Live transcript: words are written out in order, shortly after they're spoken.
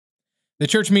The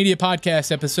Church Media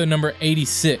Podcast, episode number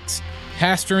 86,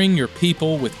 Pastoring Your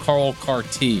People with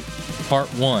Cartee, part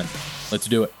 1. Let's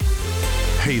do it.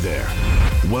 Hey there.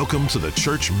 Welcome to the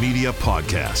Church Media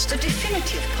Podcast. The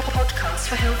definitive podcast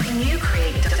for helping you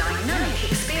create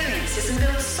dynamic experiences and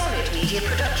build solid media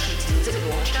production teams at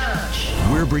your church.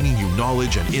 We're bringing you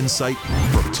knowledge and insight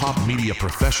from top media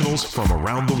professionals from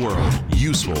around the world.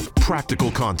 Useful,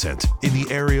 practical content in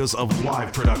the areas of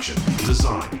live production,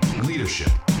 design,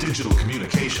 leadership, digital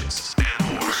communications,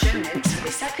 and more. Show notes for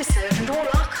this episode and all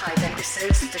archive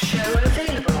episodes of the show are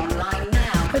available online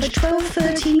now at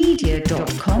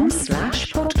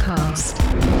 1230media.com/podcast.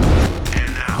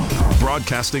 And now,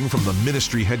 broadcasting from the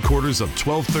ministry headquarters of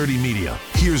 1230 Media,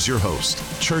 here's your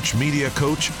host, Church Media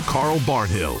Coach Carl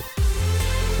Barnhill.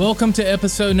 Welcome to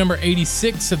episode number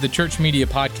 86 of the Church Media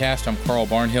Podcast. I'm Carl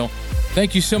Barnhill.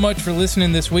 Thank you so much for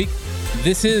listening this week.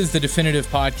 This is the definitive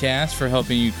podcast for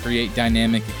helping you create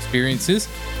dynamic experiences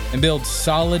and build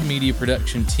solid media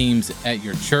production teams at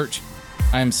your church.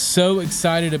 I am so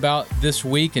excited about this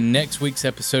week and next week's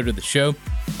episode of the show.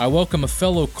 I welcome a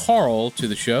fellow Carl to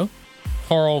the show,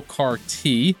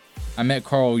 Cartee. I met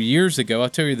Carl years ago. I'll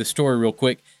tell you the story real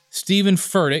quick. Stephen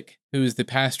Furtick, who is the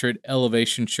pastor at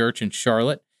Elevation Church in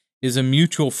Charlotte, is a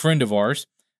mutual friend of ours.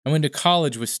 I went to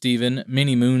college with Stephen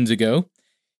many moons ago.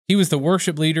 He was the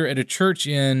worship leader at a church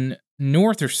in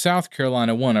North or South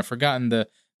Carolina, I've forgotten the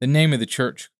name of the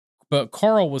church. But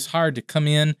Carl was hired to come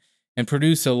in and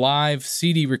produce a live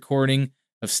CD recording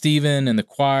of Stephen and the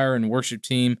choir and worship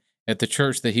team at the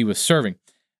church that he was serving.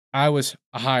 I was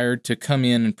hired to come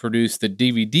in and produce the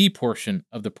DVD portion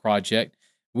of the project.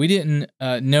 We didn't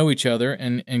know each other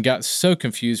and got so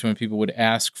confused when people would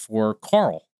ask for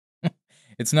Carl.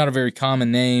 It's not a very common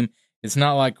name. It's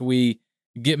not like we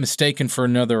get mistaken for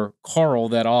another Carl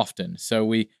that often. So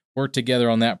we worked together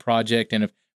on that project and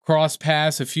have crossed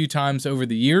paths a few times over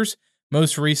the years,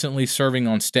 most recently serving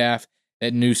on staff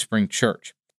at New Spring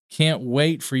Church. Can't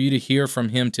wait for you to hear from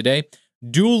him today.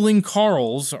 Dueling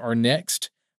Carls are next,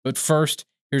 but first,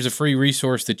 here's a free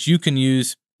resource that you can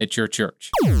use at your church.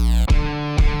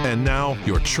 And now,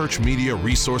 your Church Media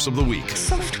Resource of the Week.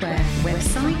 Software,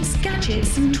 websites,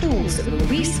 gadgets, and tools that will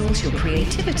resource your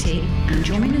creativity and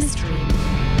your ministry.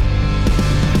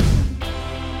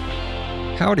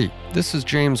 Howdy, this is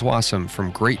James Wassam from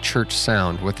Great Church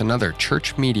Sound with another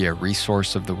Church Media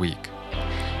Resource of the Week.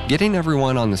 Getting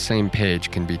everyone on the same page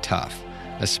can be tough,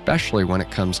 especially when it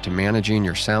comes to managing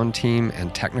your sound team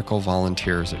and technical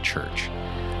volunteers at church.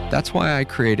 That's why I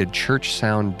created Church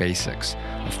Sound Basics,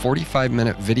 a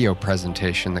 45-minute video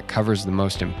presentation that covers the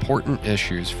most important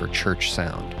issues for church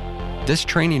sound. This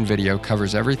training video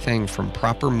covers everything from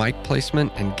proper mic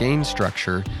placement and gain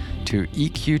structure to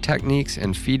EQ techniques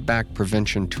and feedback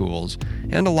prevention tools,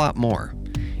 and a lot more.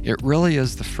 It really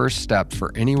is the first step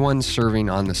for anyone serving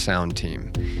on the sound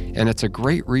team, and it's a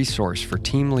great resource for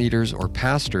team leaders or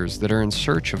pastors that are in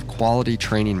search of quality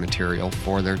training material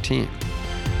for their team.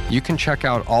 You can check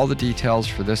out all the details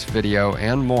for this video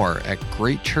and more at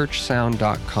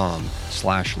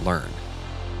greatchurchsound.com/learn.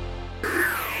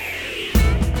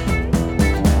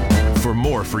 For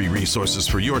more free resources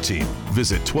for your team,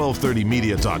 visit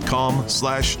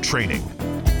 1230media.com/training.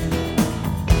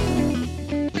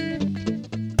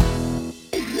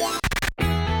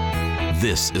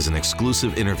 This is an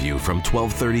exclusive interview from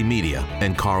 1230 Media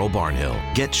and Carl Barnhill.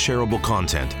 Get shareable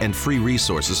content and free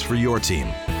resources for your team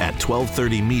at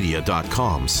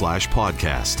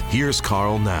 1230media.com/podcast. Here's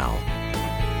Carl now.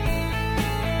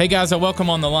 Hey guys, I welcome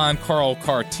on the line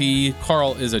Cartee.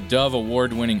 Carl is a Dove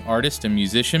Award-winning artist and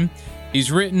musician.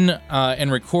 He's written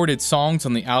and recorded songs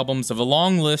on the albums of a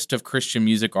long list of Christian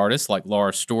music artists like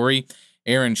Laura Story,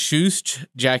 Aaron Schust,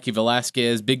 Jackie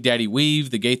Velasquez, Big Daddy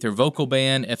Weave, the Gaither Vocal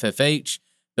Band, FFH,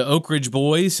 the Oak Ridge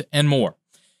Boys, and more.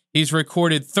 He's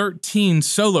recorded 13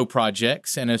 solo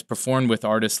projects and has performed with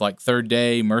artists like Third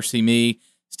Day, Mercy Me,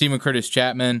 Stephen Curtis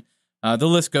Chapman. The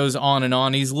list goes on and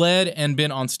on. He's led and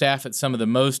been on staff at some of the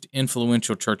most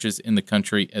influential churches in the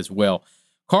country as well.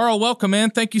 Carl, welcome, man.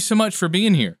 Thank you so much for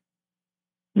being here.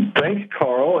 Thanks,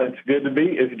 Carl. It's good to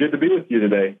be with you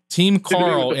today. Team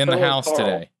Carl in the house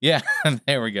today. Yeah,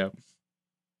 there we go.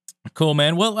 Cool,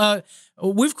 man. Well,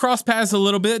 we've crossed paths a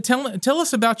little bit. Tell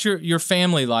us about your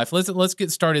family life. Let's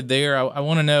get started there. I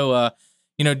want to know,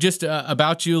 just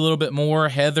about you a little bit more.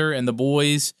 Heather and the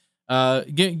boys.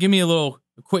 Give me a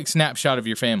quick snapshot of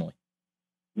your family.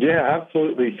 Yeah,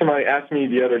 absolutely. Somebody asked me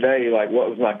the other day, what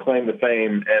was my claim to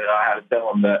fame, and I had to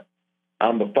tell them that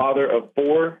I'm the father of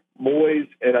 4 boys,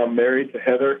 and I'm married to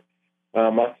Heather.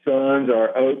 My sons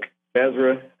are Oak,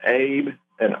 Ezra, Abe,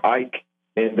 and Ike,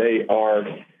 and they are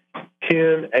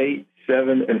 10, 8,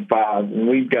 7 and 5, and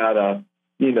we've got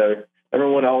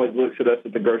everyone always looks at us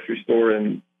at the grocery store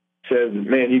and says,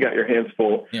 "Man, you got your hands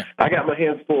full." Yeah. I got my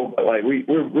hands full, but like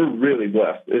we're really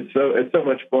blessed. It's so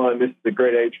much fun. This is a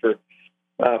great age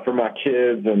for my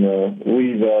kids, and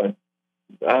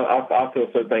I feel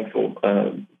so thankful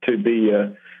to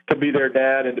be their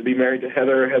dad and to be married to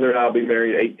Heather. Heather and I will be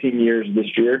married 18 years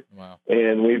this year. Wow.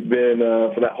 And we've been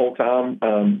for that whole time,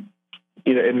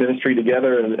 in ministry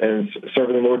together and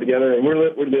serving the Lord together. And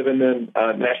we're living in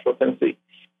Nashville, Tennessee.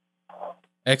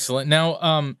 Excellent.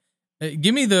 Now,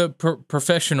 give me the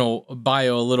professional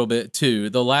bio a little bit too.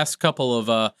 The last couple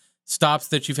of stops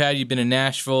that you've had, you've been in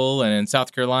Nashville and in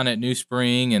South Carolina at New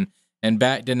Spring and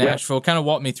back to Nashville. Yeah. Kind of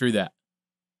walk me through that.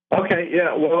 Okay.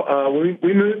 Yeah. Well,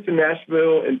 we moved to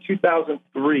Nashville in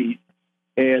 2003,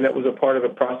 and that was a part of a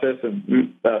process of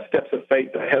steps of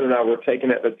faith that Heather and I were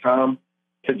taking at the time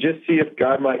to just see if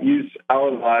God might use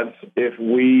our lives if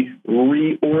we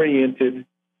reoriented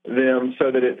them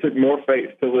so that it took more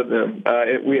faith to live them.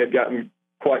 We had gotten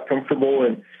quite comfortable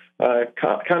and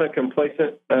kind of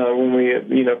complacent when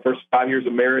we, first 5 years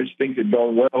of marriage, things had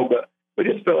gone well, but we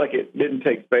just felt like it didn't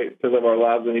take faith to live our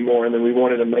lives anymore. And then we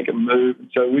wanted to make a move.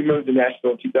 So we moved to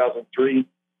Nashville in 2003,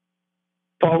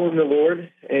 following the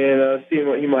Lord and seeing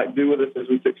what he might do with us as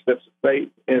we took steps of faith.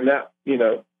 And that,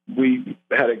 we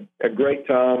had a great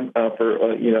time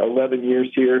for 11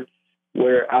 years here,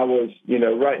 where I was,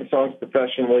 writing songs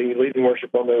professionally, leading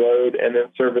worship on the road, and then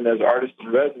serving as artist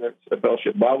in residence at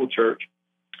Fellowship Bible Church.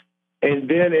 And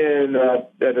then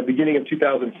at the beginning of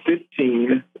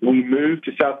 2015, we moved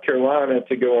to South Carolina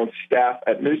to go on staff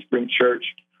at New Spring Church,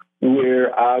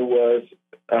 where I was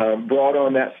brought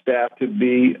on that staff to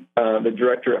be the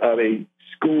director of a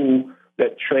school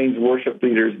that trains worship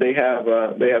leaders. They have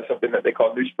something that they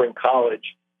call New Spring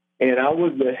College, and I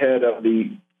was the head of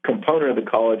the component of the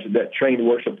college that trained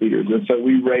worship leaders. And so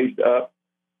we raised up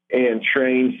and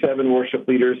trained 7 worship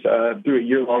leaders through a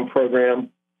year-long program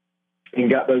and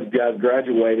got those guys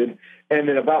graduated. And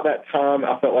then about that time,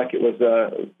 I felt like it was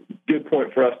a good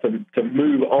point for us to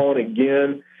move on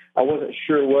again. I wasn't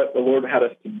sure what the Lord had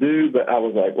us to do, but I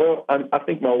was like, well, I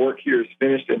think my work here is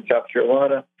finished in South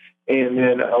Carolina. And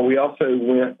then we also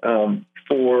went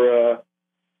for a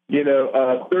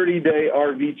 30-day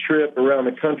RV trip around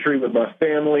the country with my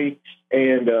family.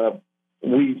 And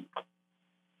we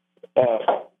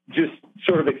just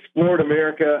sort of explored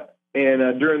America.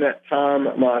 And during that time,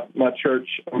 my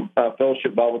church,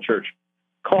 Fellowship Bible Church,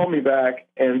 called me back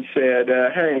and said,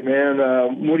 "Hey, man,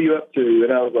 what are you up to?"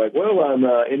 And I was like, "Well, I'm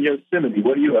in Yosemite.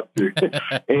 What are you up to?"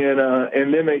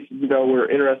 and then they said, "We're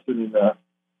interested in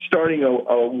starting a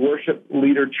worship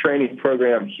leader training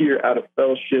program here out of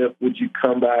Fellowship. Would you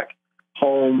come back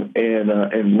home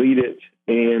and lead it?"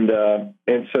 And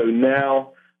so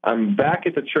now I'm back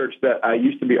at the church that I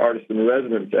used to be artist in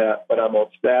residence at, but I'm on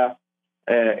staff.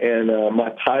 And my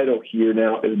title here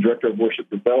now is Director of Worship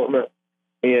Development.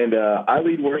 And I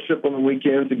lead worship on the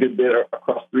weekends a good bit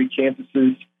across 3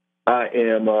 campuses. I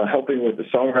am helping with the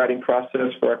songwriting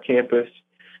process for our campus,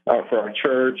 for our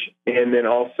church. And then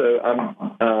also I'm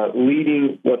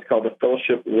leading what's called the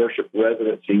Fellowship Worship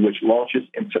Residency, which launches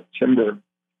in September.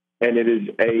 And it is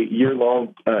a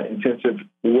year-long intensive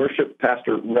worship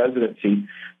pastor residency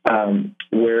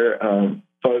where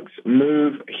folks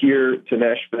move here to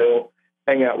Nashville,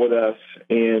 hang out with us,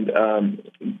 and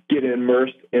get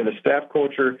immersed in the staff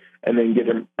culture and then get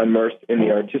immersed in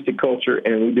the artistic culture.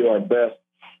 And we do our best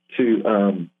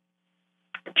to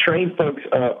train folks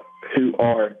up who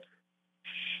are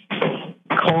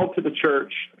called to the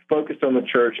church, focused on the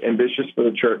church, ambitious for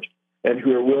the church, and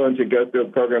who are willing to go through a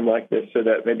program like this so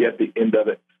that maybe at the end of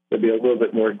it, they'll be a little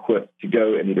bit more equipped to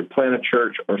go and either plant a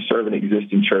church or serve an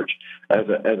existing church as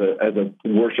a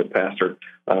worship pastor,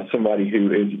 somebody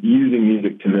who is using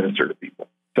music to minister to people.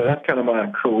 So that's kind of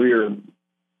my career,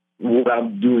 what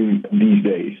I'm doing these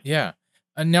days. Yeah.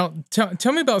 Now,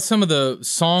 tell me about some of the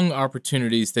song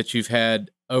opportunities that you've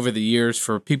had over the years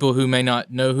for people who may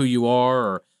not know who you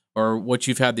are or what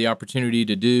you've had the opportunity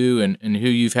to do and who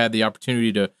you've had the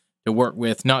opportunity to work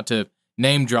with, not to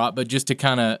name drop, but just to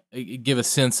kind of give a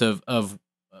sense of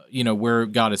where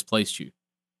God has placed you.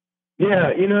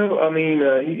 Yeah,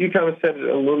 you kind of said it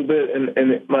a little bit in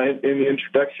the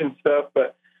introduction stuff,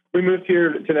 but we moved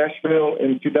here to Nashville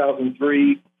in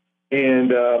 2003,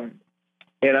 and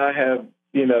I have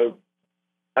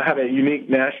a unique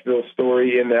Nashville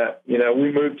story in that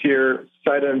we moved here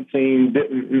sight unseen,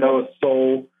 didn't know a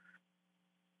soul.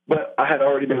 But I had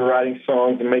already been writing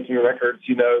songs and making records,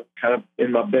 kind of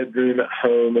in my bedroom at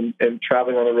home and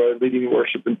traveling on the road, leading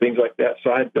worship and things like that.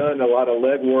 So I had done a lot of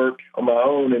legwork on my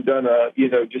own and done,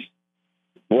 just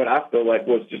what I feel like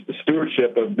was just the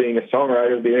stewardship of being a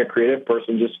songwriter, being a creative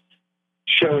person, just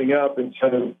showing up. And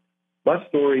so my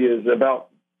story is about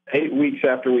 8 weeks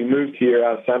after we moved here,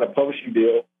 I signed a publishing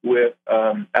deal with,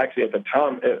 actually at the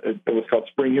time, it was called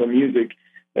Spring Hill Music,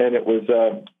 and it was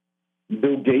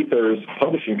Bill Gaither's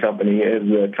publishing company,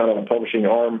 is kind of a publishing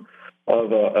arm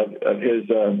of his,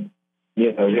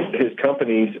 his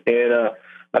companies. And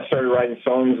I started writing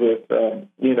songs with,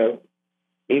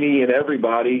 any and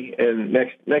everybody. And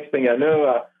next thing I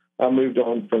know, I moved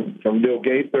on from Bill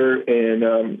Gaither,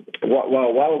 and while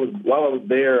I was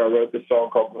there, I wrote this song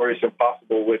called "Glorious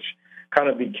Impossible," which kind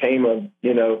of became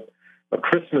a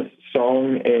Christmas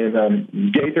song.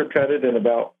 And Gaither cut it, and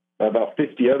about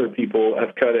 50 other people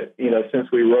have cut it,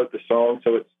 since we wrote the song.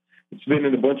 So it's been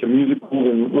in a bunch of musicals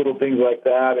and little things like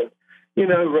that. And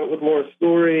wrote with Laura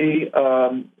Story.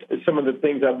 Some of the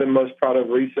things I've been most proud of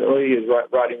recently is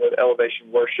writing with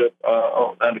Elevation Worship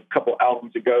on a couple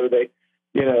albums ago.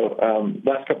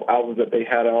 Last couple albums that they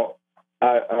had out,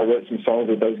 I wrote some songs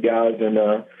with those guys,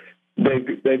 and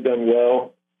they've done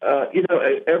well.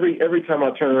 Every time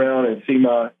I turn around and see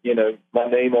my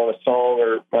name on a song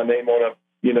or my name on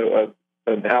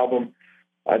an album,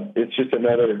 it's just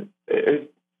another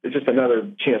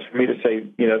chance for me to say,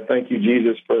 thank you,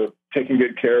 Jesus, for taking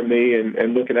good care of me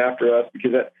and looking after us.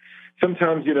 Because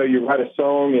sometimes, you write a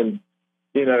song and,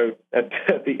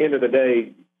 at the end of the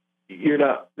day, you're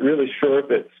not really sure if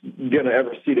it's going to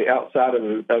ever see the outside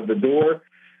of the door.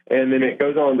 And then it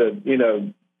goes on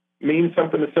to, mean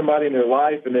something to somebody in their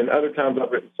life. And then other times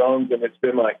I've written songs and it's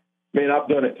been like, man, I've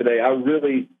done it today. I've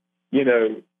really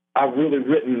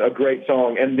written a great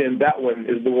song. And then that one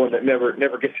is the one that never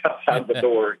gets outside the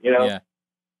door, Yeah.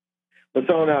 The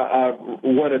song I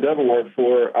won a Dove Award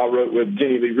for, I wrote with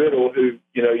Jenny Lee Riddle, who,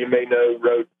 you may know,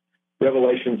 wrote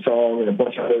Revelation Song and a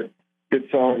bunch of other good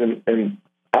songs. And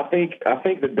I think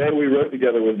the day we wrote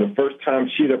together was the first time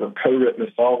she'd ever co-written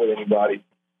a song with anybody.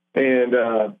 And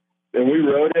we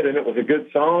wrote it, and it was a good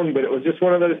song, but it was just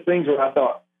one of those things where I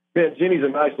thought, man, Jenny's a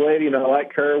nice lady, and I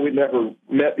like her. We'd never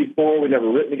met before. We'd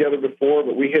never written together before,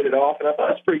 but we hit it off, and I thought,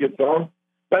 that's a pretty good song.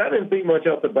 But I didn't think much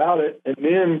else about it. And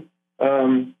then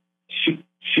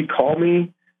she called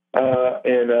me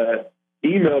and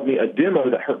emailed me a demo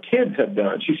that her kids had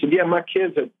done. She said, yeah, my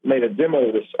kids had made a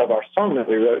demo of our song that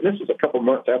we wrote. And this was a couple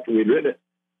months after we'd written it.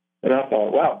 And I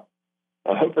thought, wow,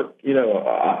 I hope her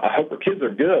kids are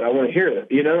good. I want to hear it,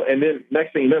 And then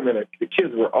next thing you know, man, the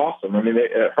kids were awesome. I mean,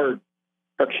 her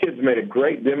kids made a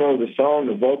great demo of the song,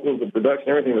 the vocals, the production,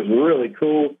 everything was really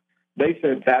cool. They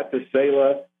sent that to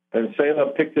Selah, and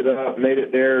Selah picked it up, made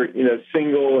it their,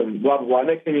 single, and blah, blah, blah.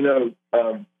 Next thing you know,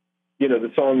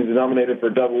 the song is nominated for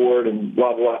a Dove Award and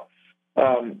blah, blah.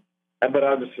 But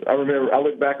I remember, I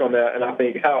look back on that and I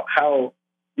think how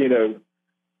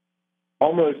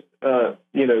almost,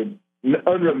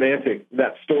 unromantic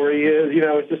that story is.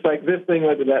 It's just like this thing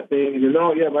led to that thing, and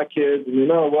my kids, and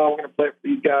well, I'm going to play it for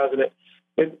these guys, and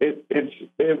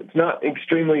it's not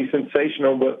extremely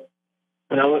sensational, but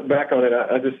when I look back on it,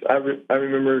 I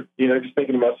remember, just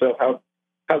thinking to myself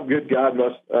how good God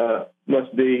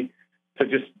must be to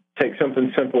just take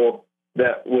something simple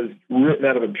that was written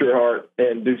out of a pure heart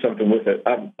and do something with it.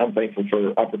 I'm thankful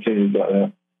for opportunities like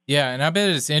that. Yeah, and I bet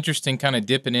it's interesting kind of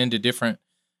dipping into different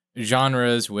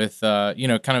genres with, kind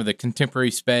of the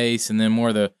contemporary space and then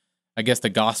more the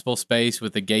gospel space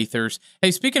with the Gaithers.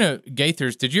 Hey, speaking of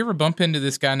Gaithers, did you ever bump into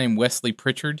this guy named Wesley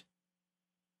Pritchard?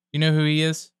 You know who he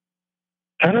is?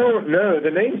 I don't know. The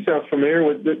name sounds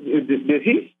familiar. Did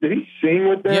he sing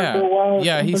with them for a while?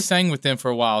 Yeah, he sang with them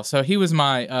for a while. So he was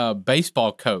my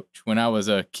baseball coach when I was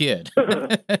a kid. So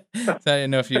I didn't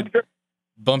know if you'd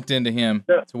bumped into him.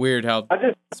 It's weird how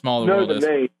small the world is.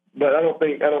 Name, but I don't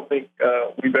think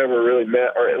we've ever really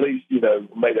met, or at least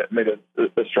made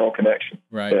a strong connection.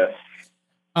 Right.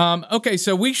 Yeah. Okay,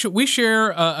 so we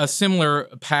share a similar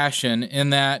passion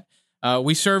in that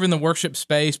we serve in the worship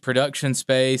space, production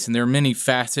space, and there are many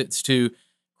facets to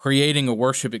creating a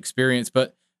worship experience.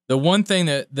 But the one thing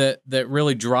that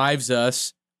really drives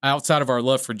us outside of our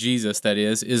love for Jesus, that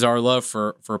is our love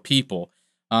for people.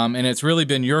 And it's really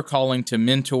been your calling to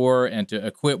mentor and to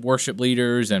equip worship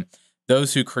leaders and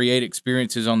those who create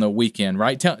experiences on the weekend,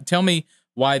 right? Tell me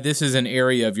why this is an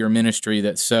area of your ministry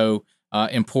that's so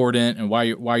important and why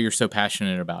you're so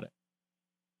passionate about it.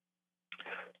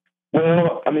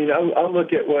 Well, I mean, I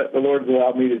look at what the Lord's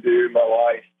allowed me to do in my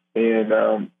life, and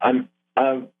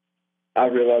I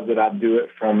realize that I do it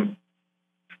from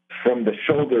the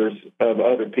shoulders of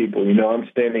other people. I'm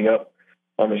standing up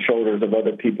on the shoulders of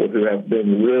other people who have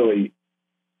been really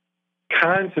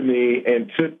kind to me and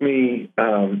took me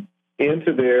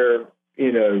into their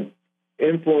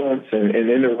influence and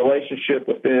in a relationship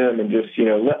with them and just,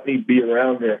 let me be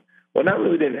around them. When I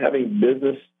really didn't have any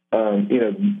business,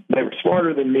 they were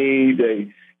smarter than me.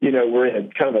 They, were in a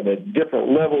kind of at a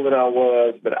different level than I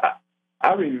was. But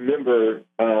I remember,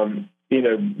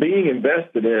 being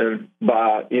invested in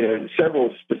by,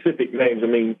 several specific names. I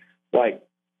mean, like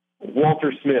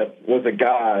Walter Smith was a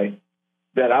guy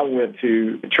that I went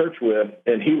to church with,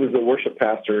 and he was the worship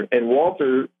pastor. And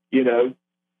Walter,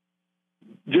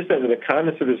 just out of the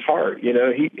kindness of his heart,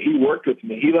 he worked with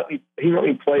me. He let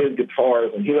me play his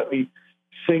guitars, and he let me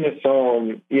sing a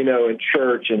song, in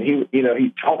church. And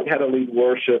he taught me how to lead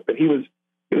worship. And he was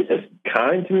just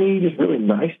kind to me, just really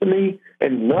nice to me,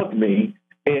 and loved me.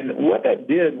 And what that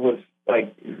did was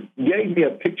gave me a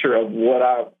picture of what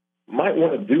I might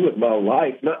want to do with my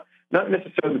life. Not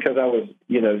necessarily because I was,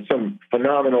 some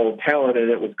phenomenal talent, and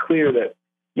it was clear that,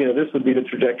 this would be the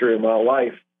trajectory of my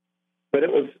life. But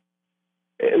it was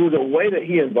a way that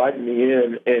he invited me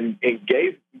in and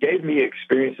gave me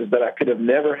experiences that I could have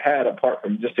never had apart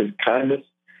from just his kindness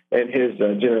and his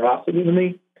generosity to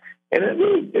me. And it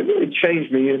really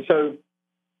changed me. And so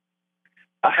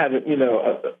I had,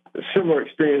 a similar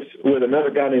experience with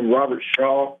another guy named Robert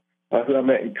Shaw, who I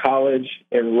met in college.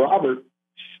 And Robert,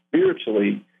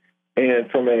 spiritually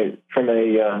and from a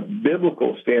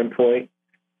biblical standpoint,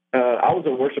 I was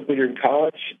a worship leader in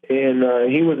college,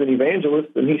 and he was an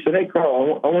evangelist. And he said, "Hey,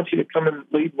 Carl, I want you to come and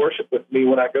lead worship with me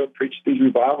when I go preach these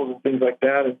revivals and things like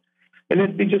that." And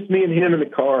it'd be just me and him in the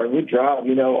car, and we'd drive,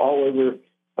 all over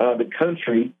the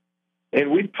country,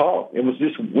 and we'd talk. It was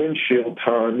just windshield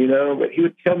time, But he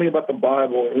would tell me about the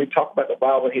Bible, and we'd talk about the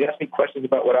Bible. And he'd ask me questions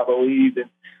about what I believed,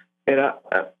 and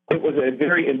it was a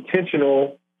very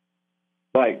intentional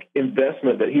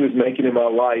investment that he was making in my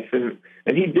life. And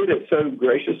he did it so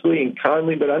graciously and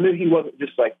kindly, but I knew he wasn't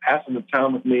just passing the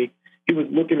time with me. He was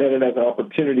looking at it as an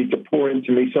opportunity to pour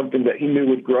into me something that he knew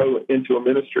would grow into a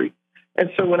ministry. And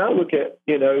so when I look at,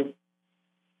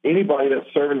 anybody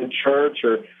that's serving in church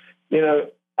or,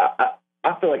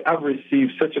 I feel like I've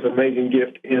received such an amazing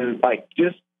gift in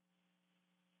just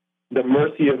the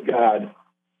mercy of God,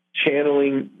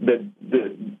 channeling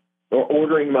or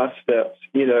ordering my steps,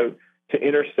 to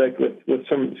intersect with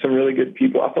some really good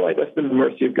people. I feel like that's been the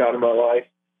mercy of God in my life.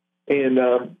 And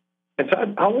so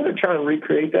I want to try and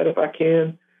recreate that if I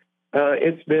can.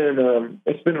 It's been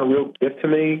a real gift to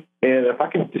me. And if I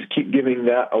can just keep giving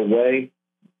that away,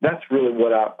 that's really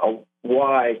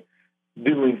why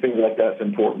doing things like that's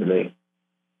important to me.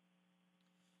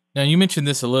 Now, you mentioned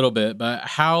this a little bit, but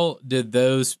how did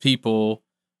those people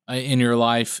in your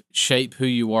life shape who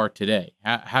you are today?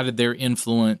 How did their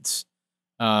influence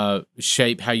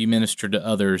shape how you minister to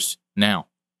others now?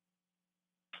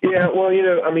 Yeah, well,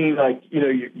 you're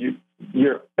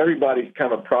everybody's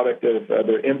kind of a product of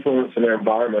their influence and their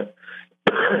environment.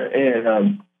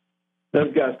 And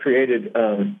those guys created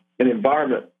an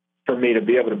environment for me to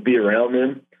be able to be around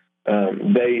them.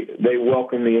 They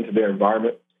welcomed me into their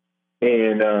environment.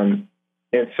 And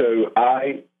so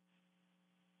I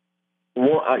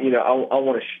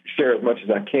want to share as much as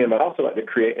I can, but I also like to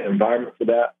create an environment for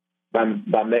that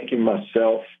by making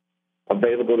myself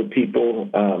available to people,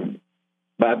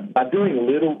 by doing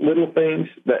little things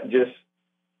that just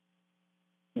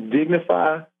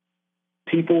dignify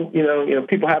people.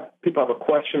 People have a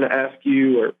question to ask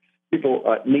you, or people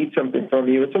need something from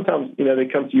you, and sometimes they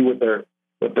come to you with their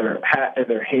hat in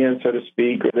their hand, so to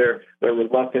speak, or they're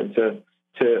reluctant to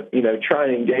try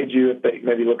and engage you if they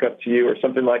maybe look up to you or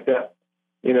something like that.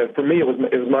 For me, it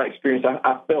was my experience.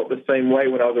 I felt the same way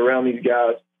when I was around these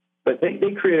guys, but they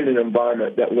created an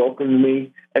environment that welcomed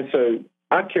me, and so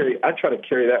I try to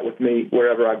carry that with me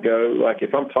wherever I go. Like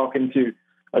if I'm talking to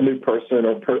a new person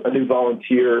or a new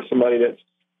volunteer or somebody that's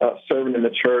serving in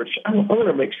the church, I want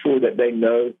to make sure that they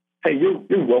know, hey,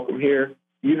 you're welcome here.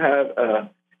 You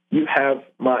have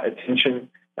my attention.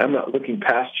 I'm not looking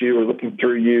past you or looking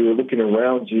through you or looking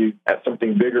around you at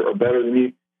something bigger or better than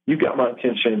you. You got my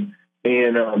attention,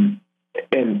 and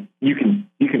you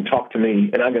can talk to me,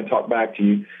 and I'm going to talk back to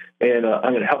you, and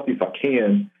I'm going to help you if I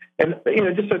can. And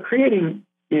just so creating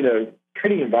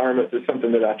environments is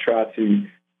something that I try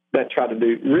to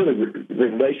do. Really,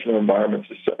 relational environments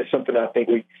is something I think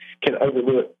we can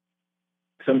overlook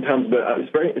sometimes, but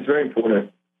it's very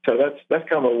important. So that's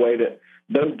kind of a way that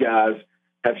those guys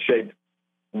have shaped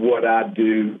what I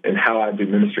do and how I do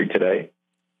ministry today.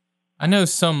 I know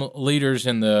some leaders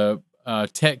in the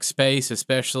tech space,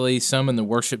 especially some in the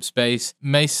worship space,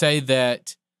 may say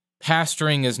that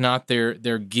pastoring is not their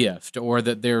gift, or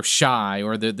that they're shy,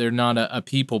 or that they're not a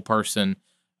people person.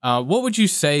 What would you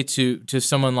say to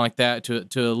someone like that, to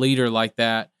a leader like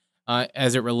that,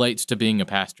 as it relates to being a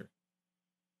pastor?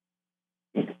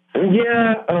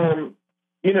 Yeah,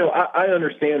 I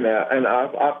understand that, and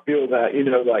I feel that,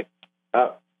 like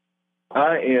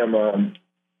I am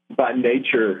by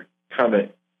nature kind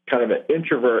of an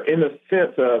introvert in the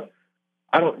sense of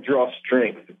I don't draw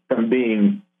strength from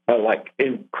being like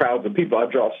in crowds of people. I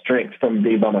draw strength from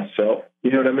being by myself.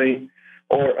 You know what I mean?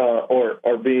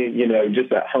 Or being,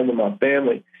 just at home with my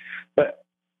family. But,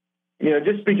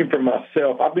 just speaking for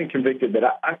myself, I've been convicted that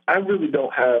I really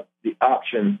don't have the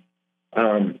option.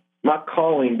 My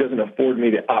calling doesn't afford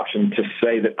me the option to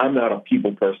say that I'm not a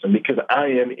people person, because I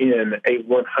am in a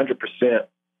 100%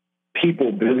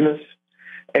 people business.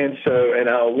 And so, and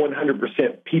a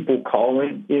 100% people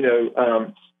calling,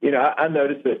 I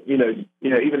noticed that,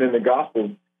 even in the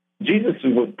Gospels, Jesus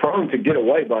was prone to get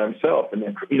away by himself, and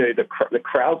the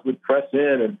crowds would press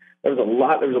in, and there was a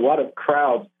lot of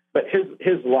crowds, but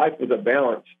his life was a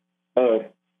balance of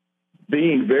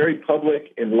being very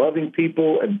public and loving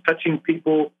people and touching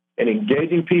people and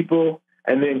engaging people,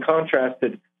 and then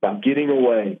contrasted by getting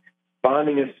away,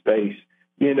 finding a space,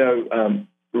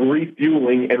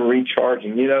 refueling and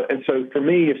recharging, And so for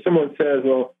me, if someone says,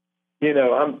 well,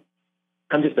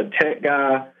 I'm just a tech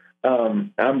guy,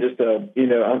 I'm just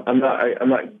I'm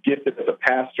not gifted as a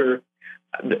pastor,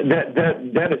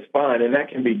 that is fine, and that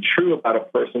can be true about a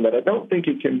person, but I don't think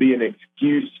it can be an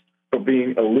excuse for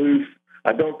being aloof.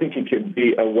 I don't think it can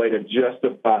be a way to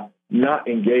justify not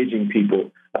engaging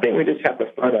people. I think we just have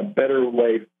to find a better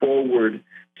way forward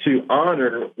to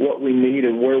honor what we need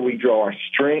and where we draw our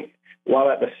strength, while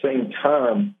at the same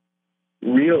time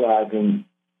realizing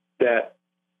that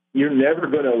you're never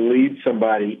going to lead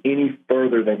somebody any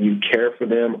further than you care for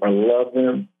them or love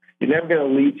them. You're never going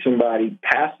to lead somebody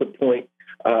past the point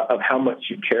of how much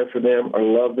you care for them or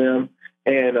love them.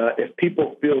 And if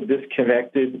people feel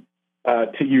disconnected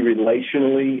to you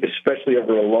relationally, especially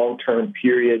over a long-term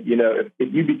period,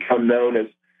 if you become known as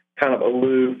kind of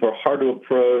aloof or hard to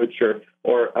approach,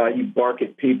 or you bark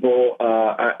at people,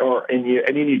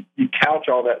 and then you couch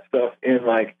all that stuff in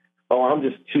like, oh, I'm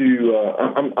just too,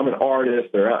 I'm an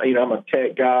artist, or I'm a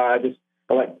tech guy.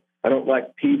 I don't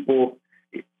like people.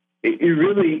 You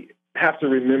really have to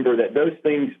remember that those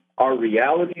things are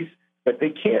realities, but they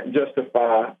can't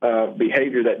justify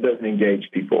behavior that doesn't engage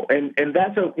people. And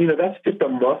that's that's just a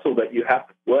muscle that you have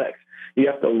to flex. You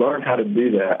have to learn how to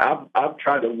do that. I've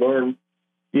tried to learn,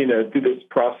 through this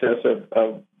process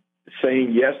of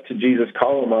saying yes to Jesus'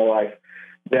 call in my life,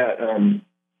 that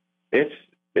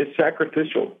it's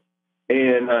sacrificial,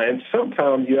 and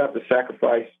sometimes you have to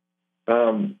sacrifice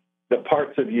the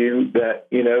parts of you that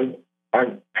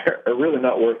are really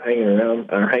not worth hanging around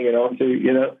or hanging on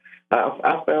to.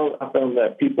 I found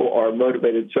that people are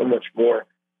motivated so much more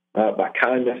by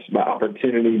kindness, by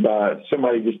opportunity, by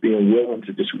somebody just being willing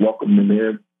to just welcome them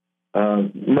in,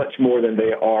 much more than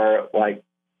they are like,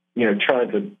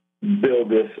 trying to build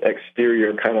this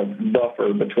exterior kind of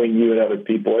buffer between you and other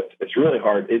people. It's really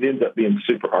hard. It ends up being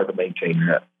super hard to maintain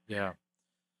that. Yeah.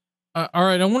 All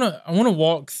right. I want to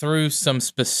walk through some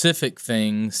specific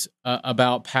things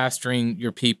about pastoring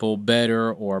your people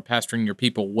better or pastoring your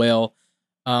people well.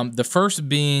 The first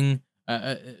being,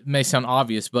 it may sound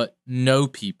obvious, but know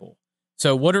people.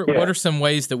 So what are some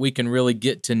ways that we can really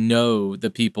get to know the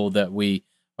people that we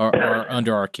are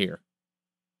under our care?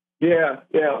 Yeah.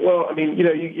 Well, I mean,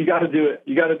 you got to do it.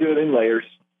 You got to do it in layers.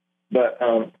 But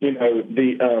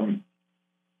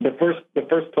the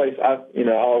first place I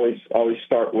always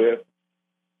start with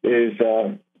is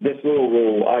this little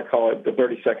rule. I call it the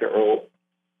 30-second rule.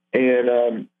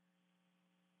 And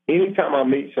anytime I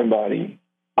meet somebody,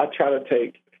 I try to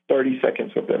take 30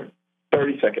 seconds with them.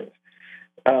 30 seconds.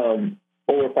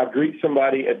 Or if I greet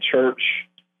somebody at church,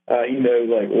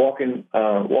 like walking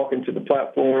to the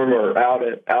platform or out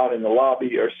in the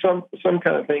lobby or some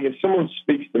kind of thing. If someone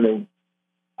speaks to me,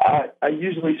 I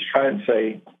usually try and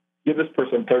say, give this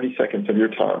person 30 seconds of your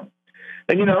time.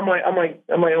 And I might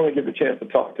only get the chance to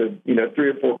talk to 3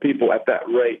 or 4 people at that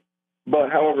rate.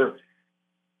 But however,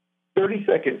 30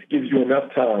 seconds gives you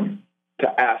enough time to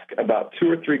ask about 2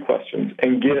 or 3 questions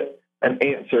and get an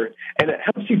answer, and it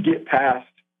helps you get past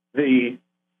the,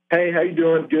 hey, how you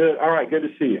doing? Good. All right, good to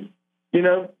see you.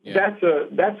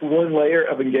 That's one layer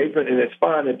of engagement, and it's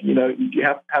fine if you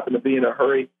happen to be in a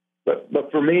hurry.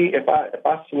 But for me, if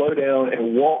I slow down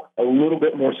and walk a little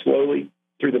bit more slowly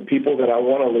through the people that I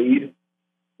want to lead,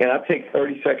 and I take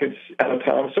 30 seconds at a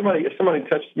time. If somebody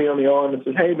touches me on the arm and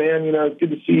says, "Hey, man, it's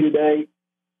good to see you today.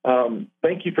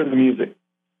 Thank you for the music."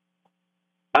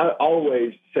 I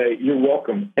always say, "You're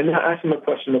welcome," and then I ask them a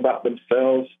question about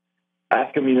themselves.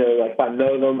 Ask them, like if I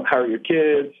know them, how are your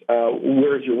kids?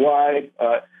 Where's your wife?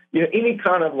 Any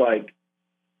kind of like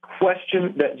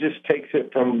question that just takes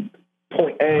it from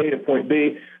point A to point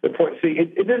B to point C.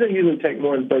 It doesn't usually take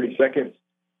more than 30 seconds,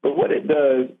 but what it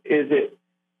does is it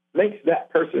makes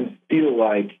that person feel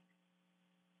like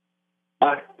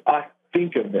I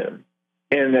think of them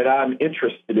and that I'm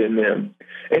interested in them.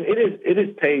 And it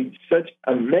has paid such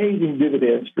amazing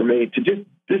dividends for me to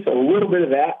just a little bit of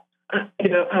that.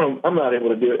 I'm not able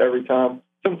to do it every time.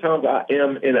 Sometimes I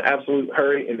am in an absolute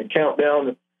hurry and the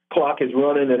countdown clock is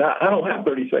running and I don't have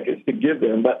 30 seconds to give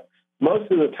them. But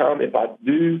most of the time, if I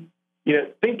do,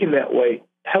 thinking that way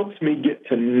helps me get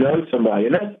to know somebody.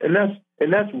 And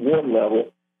that's one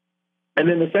level. And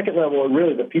then the second level are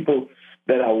really the people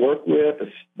that I work with,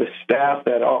 the staff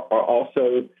that are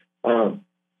also,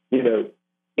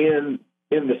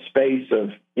 in the space of,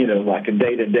 like a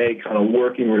day-to-day kind of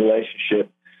working relationship.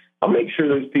 I'll make sure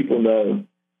those people know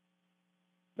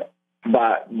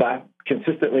by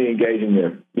consistently engaging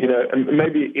them, and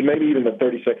maybe even the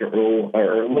 30-second rule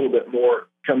or a little bit more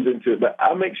comes into it, but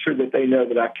I'll make sure that they know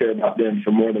that I care about them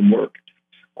for more than work.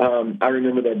 I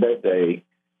remember their birthday.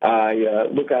 I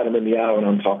look at them in the eye when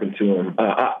I'm talking to them.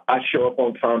 I show up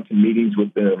on time to meetings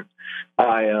with them.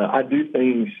 I do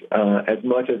things as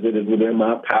much as it is within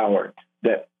my power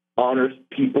that honors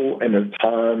people and their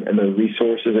time and their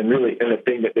resources and really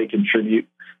anything that they contribute.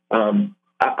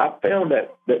 I found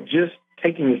that just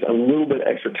taking this a little bit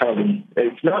extra time,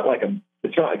 it's not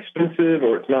expensive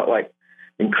or it's not like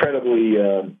incredibly,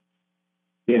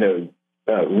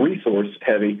 resource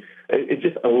heavy. It's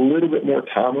just a little bit more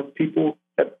time with people.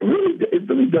 It really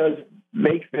does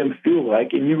make them feel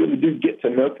like, and you really do get to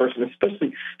know a person,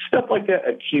 especially stuff like that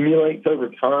accumulates over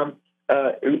time.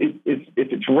 If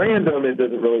it's random, it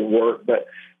doesn't really work, but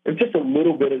just a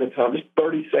little bit at a time, just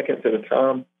 30 seconds at a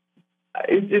time,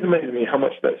 it amazes me how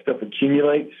much that stuff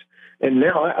accumulates. And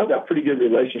now I've got pretty good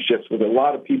relationships with a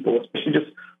lot of people, especially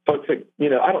just folks that,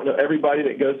 I don't know everybody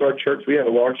that goes to our church. We have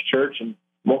a large church and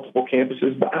multiple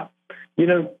campuses, but,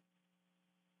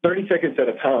 30 seconds at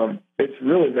a time, it's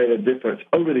really made a difference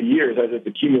over the years as it's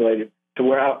accumulated to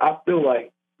where I feel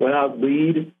like when I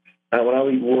lead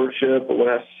worship or when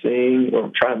I sing or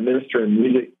try and minister in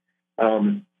music,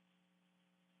 I'm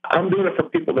doing it for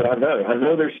people that I know. I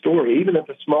know their story, even if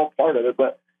it's a small part of it,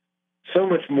 but so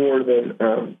much more than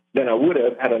I would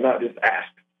have had I not just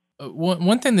asked.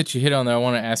 One thing that you hit on that I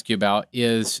want to ask you about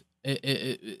is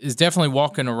definitely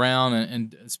walking around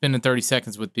and spending 30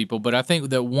 seconds with people. But I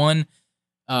think that one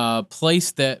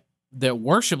place that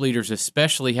worship leaders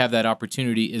especially have that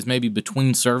opportunity is maybe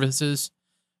between services,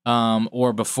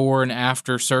 or before and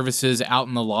after services, out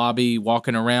in the lobby,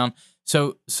 walking around.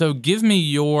 So give me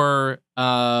your,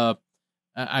 I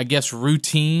guess,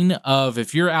 routine of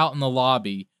if you're out in the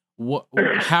lobby,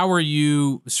 how are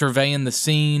you surveying the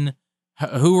scene?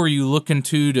 Who are you looking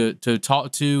to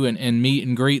talk to and meet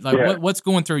and greet? Like what's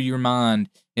going through your mind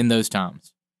in those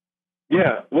times?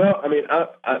 Yeah, well, I mean,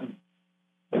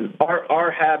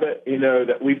 our habit,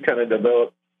 that we've kind of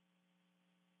developed.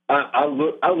 I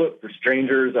look for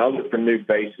strangers. I look for new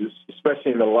faces,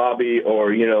 especially in the lobby,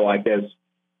 or like as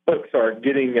folks are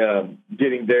getting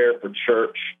there for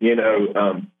church.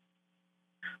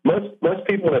 Most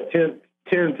people that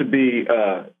tend to be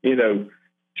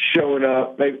showing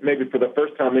up maybe for the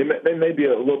first time. They may be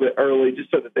a little bit early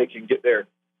just so that they can get their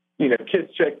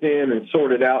kids checked in and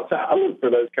sorted out. So I look for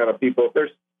those kind of people. If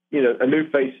there's a new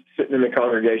face sitting in the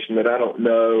congregation that I don't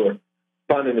know, or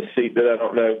finding a seat that I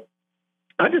don't know,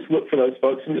 I just look for those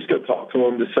folks and just go talk to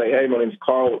them to say, hey, my name's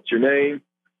Carl. What's your name?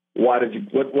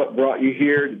 What brought you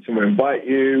here? Did someone invite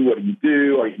you? What do you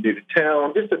do? Are you new to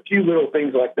town? Just a few little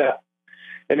things like that.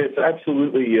 And it's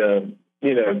absolutely,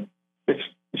 it's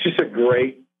just a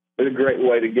great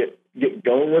way to get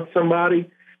going with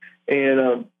somebody.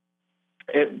 And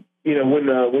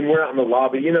when we're out in the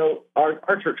lobby,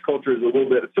 our church culture is a little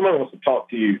bit, if somebody wants to talk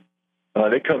to you,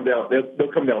 they'll come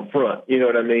down front, you know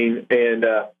what I mean? And,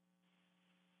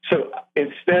 so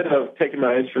instead of taking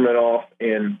my instrument off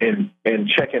and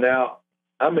checking out,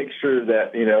 I make sure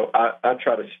that, I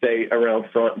try to stay around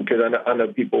front because I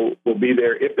know people will be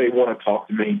there if they want to talk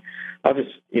to me. I'll just,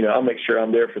 I'll make sure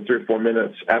I'm there for 3 or 4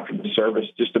 minutes after the service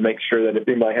just to make sure that if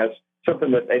anybody has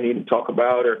something that they need to talk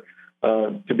about or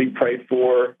to be prayed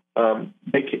for,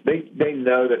 they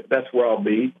know that that's where I'll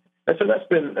be. And so that's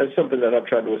something that I've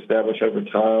tried to establish over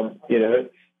time.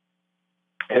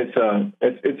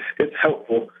 It's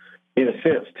helpful in a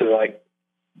sense to like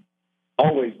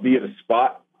always be at a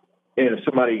spot, and if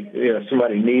somebody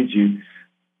needs you,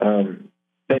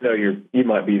 they know you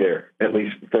might be there at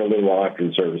least for a little while after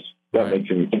the service. That makes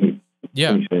any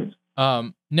sense.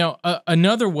 Now,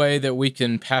 another way that we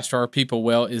can pastor our people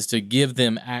well is to give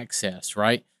them access,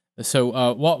 right?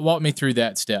 So walk me through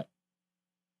that step.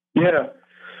 Yeah.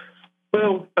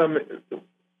 Well,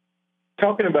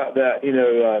 talking about that,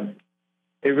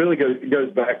 it really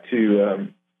goes back to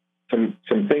some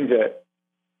things that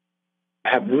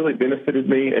have really benefited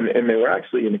me, and they were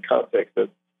actually in the context of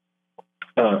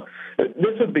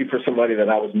this would be for somebody that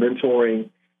I was mentoring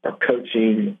or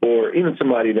coaching, or even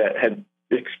somebody that had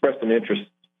expressed an interest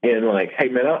in, like, hey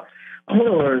man, I want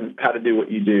to learn how to do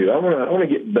what you do. I want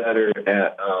to get better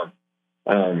at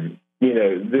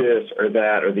this or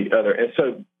that or the other. And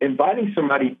so inviting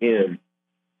somebody in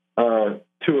to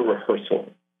a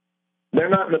rehearsal, they're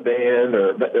not in the band,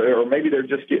 or maybe they're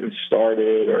just getting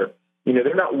started, or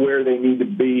they're not where they need to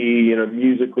be,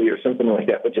 musically or something like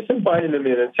that. But just inviting them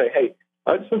in and say, hey,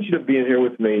 I just want you to be in here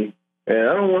with me, and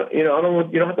I don't want you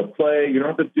don't have to play, you don't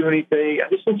have to do anything. I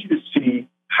just want you to see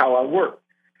how I work,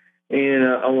 and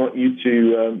I want you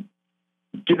to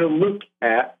get a look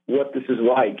at what this is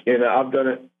like. And I've done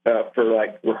it for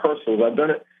like rehearsals. I've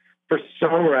done it for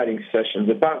songwriting sessions.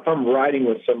 If I'm writing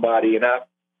with somebody and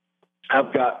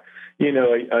I've got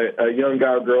a young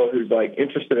guy or girl who's like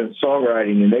interested in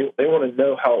songwriting, and they want to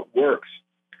know how it works.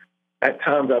 At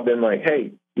times I've been like,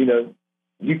 hey,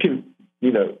 you can,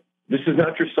 this is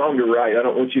not your song to write. I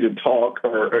don't want you to talk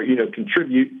or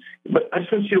contribute, but I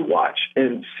just want you to watch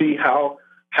and see how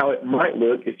it might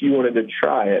look if you wanted to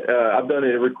try it. I've done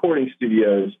it in recording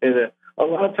studios, and a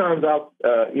lot of times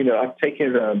I've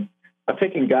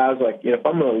taken guys, like, if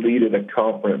I'm going to lead at a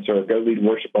conference or go lead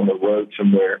worship on the road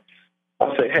somewhere,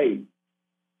 I'll say, hey,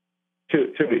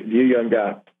 to you young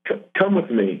guy, come with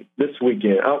me this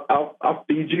weekend. I'll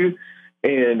feed you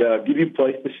and give you a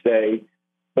place to stay.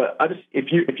 But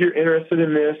if you're interested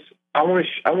in this, I want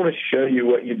to show you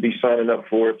what you'd be signing up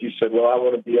for. If you said, well, I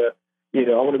want to be a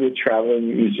traveling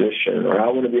musician, or I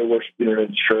want to be a worship leader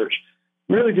in church.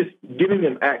 Really just giving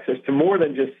them access to more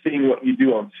than just seeing what you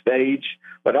do on stage,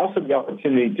 but also the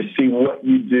opportunity to see what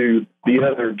you do the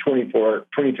other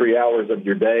 23 hours of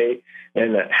your day,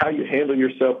 and how you handle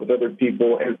yourself with other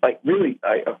people. And like, really,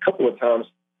 a couple of times,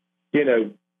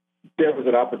 there was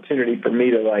an opportunity for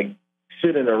me to like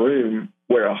sit in a room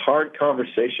where a hard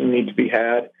conversation needs to be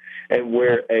had, and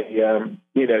where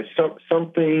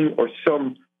something or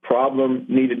some problem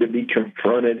needed to be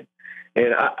confronted.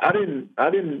 And I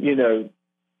didn't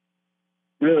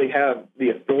really have the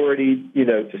authority,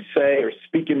 to say or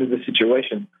speak into the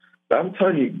situation. But I'm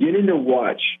telling you, getting to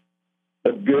watch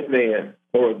a good man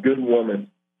or a good woman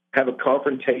have a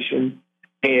confrontation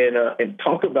and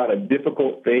talk about a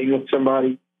difficult thing with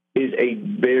somebody is a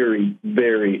very,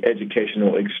 very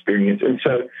educational experience. And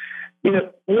so,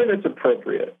 when it's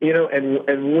appropriate, and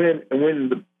when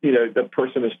the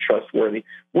person is trustworthy,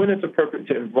 when it's appropriate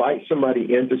to invite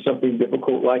somebody into something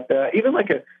difficult like that, even like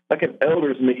an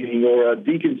elders meeting or a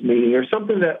deacons meeting, or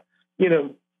something that,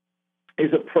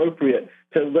 is appropriate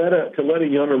to let a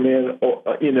younger man,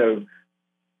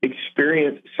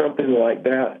 experience something like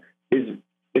that is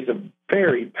a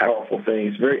very powerful thing.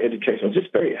 It's very educational,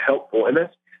 just very helpful. And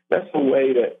that's a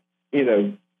way that,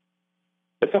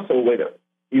 it's also a way that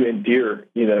you endear,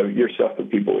 yourself to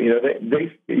people.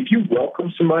 If you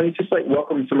welcome somebody, it's just like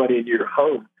welcoming somebody into your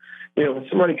home. When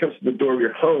somebody comes to the door of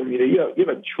your home, you have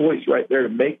a choice right there to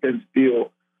make them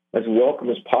feel as welcome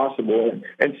as possible.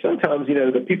 And sometimes,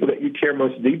 the people that you care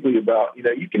most deeply about,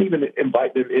 you can even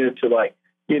invite them into like,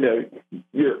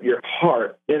 your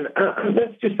heart. And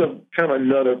that's just a kind of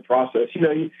another process.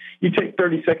 You take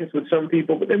 30 seconds with some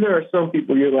people, but then there are some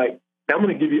people you're like, I'm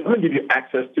going to give you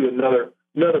access to another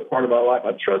part of my life.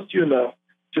 I trust you enough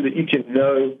so that you can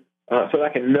know, so that I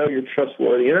can know you're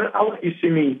trustworthy. And I'll let you see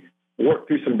me work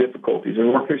through some difficulties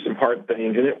and work through some hard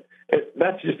things. And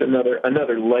that's just another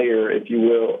layer, if you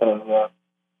will,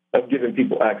 of giving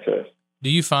people access. Do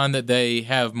you find that they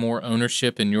have more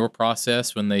ownership in your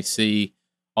process when they see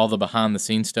all the behind the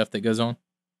scenes stuff that goes on?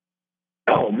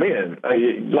 Oh man,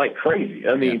 like crazy.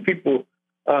 I mean, people,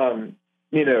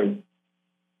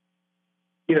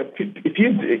 if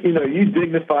you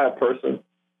dignify a person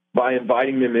by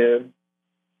inviting them in,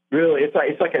 really, it's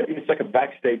like a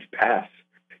backstage pass.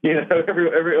 You go to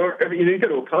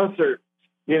a concert,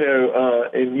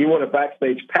 and you want a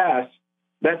backstage pass.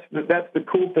 That's the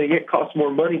cool thing. It costs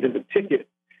more money than the ticket.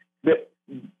 That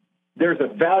there's a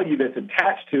value that's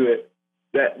attached to it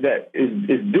that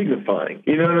is dignifying.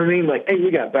 You know what I mean? Like, hey,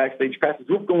 we got backstage passes.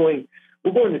 We're going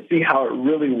to see how it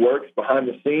really works behind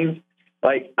the scenes.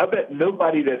 Like, I bet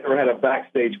nobody that ever had a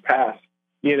backstage pass,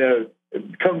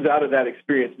 comes out of that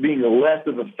experience being less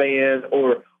of a fan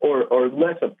or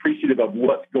less appreciative of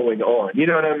what's going on. You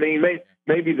know what I mean?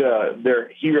 Maybe their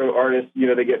hero artist,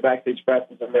 they get backstage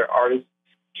passes and their artist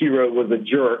hero was a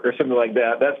jerk or something like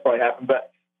that. That's probably happened.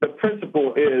 But the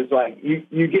principle is like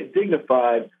you get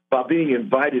dignified by being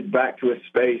invited back to a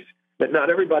space that not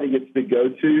everybody gets to go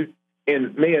to.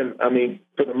 And man, I mean,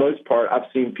 for the most part, I've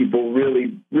seen people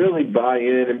really, really buy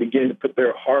in and begin to put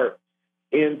their heart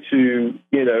into,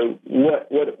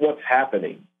 what's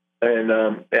happening.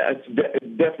 And it's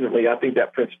definitely, I think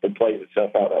that principle plays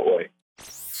itself out that way.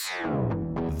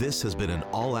 This has been an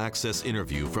all-access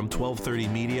interview from 1230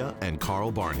 Media and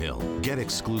Carl Barnhill. Get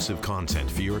exclusive content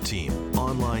for your team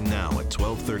online now at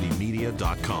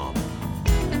 1230media.com.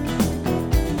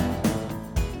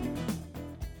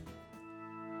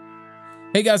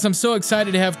 Hey guys, I'm so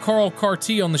excited to have Carl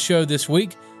Cartee on the show this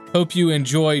week. Hope you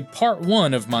enjoyed part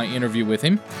 1 of my interview with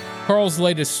him. Carl's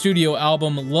latest studio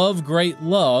album, Love Great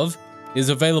Love, is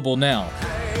available now.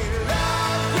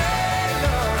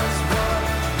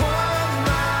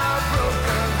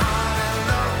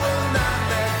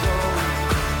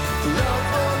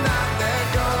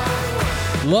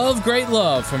 Love Great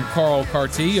Love from Carl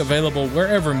Cartee, available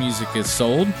wherever music is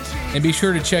sold. And be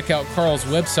sure to check out Carl's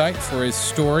website for his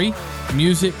story,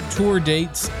 music, tour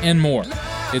dates, and more.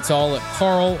 It's all at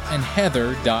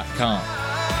carlandheather.com.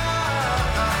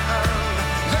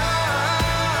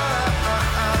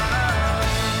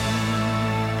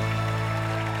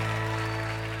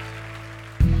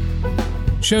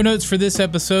 Show notes for this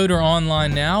episode are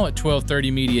online now at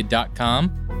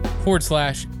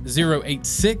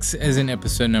 1230media.com/086, as in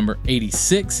episode number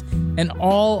 86. And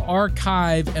all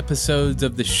archive episodes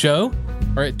of the show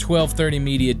are at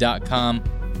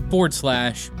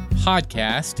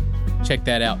 1230media.com/podcast. Check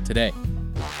that out today.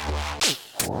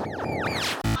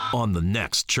 On the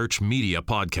next Church Media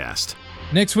Podcast.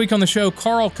 Next week on the show,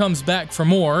 Carl comes back for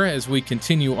more as we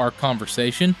continue our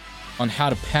conversation on how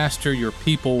to pastor your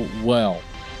people well.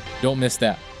 Don't miss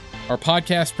that. Our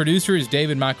podcast producer is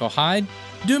David Michael Hyde.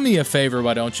 Do me a favor,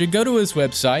 why don't you? Go to his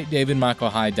website,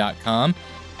 davidmichaelhyde.com,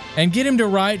 and get him to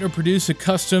write or produce a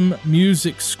custom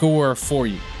music score for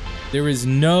you. There is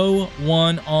no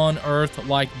one on earth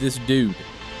like this dude.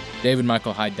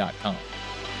 davidmichaelhyde.com.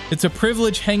 It's a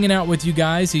privilege hanging out with you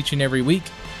guys each and every week.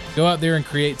 Go out there and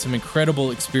create some incredible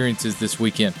experiences this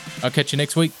weekend. I'll catch you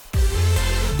next week.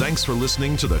 Thanks for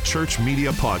listening to the Church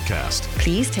Media Podcast.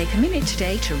 Please take a minute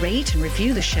today to rate and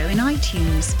review the show in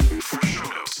iTunes. For show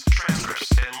notes, transcripts,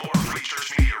 and more free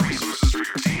church media resources for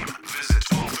your team, visit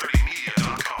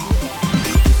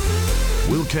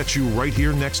 1230media.com. We'll catch you right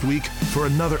here next week for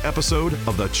another episode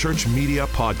of the Church Media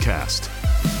Podcast.